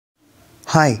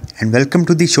Hi and welcome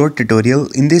to the short tutorial.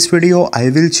 In this video I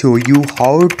will show you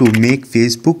how to make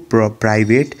Facebook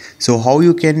private. So how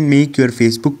you can make your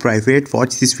Facebook private.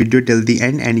 Watch this video till the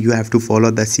end and you have to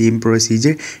follow the same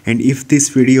procedure, and if this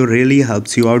video really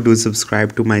helps you out, do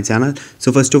subscribe to my channel.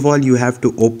 So first of all you have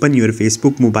to open your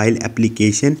Facebook mobile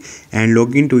application and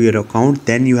log into your account.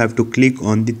 Then you have to click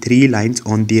on the three lines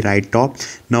on the right top.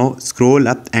 Now scroll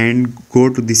up and go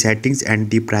to the settings and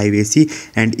the privacy,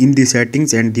 and in the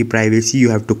settings and the privacy you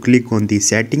have to click on the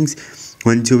settings.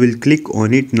 Once you will click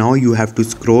on it, now you have to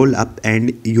scroll up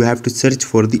and you have to search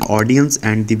for the audience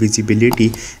and the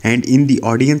visibility, and in the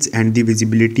audience and the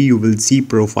visibility you will see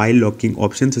profile locking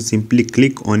option. So simply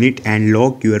click on it and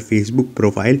lock your Facebook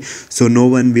profile, so no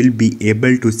one will be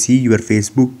able to see your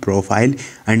Facebook profile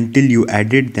until you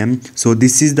edit them. So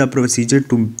this is the procedure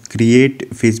to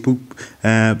create Facebook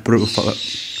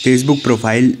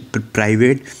profile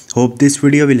private. Hope this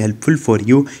video will helpful for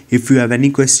you. If you have any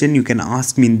question you can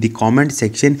ask me in the comment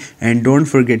section, and don't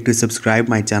forget to subscribe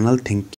my channel. Thank you.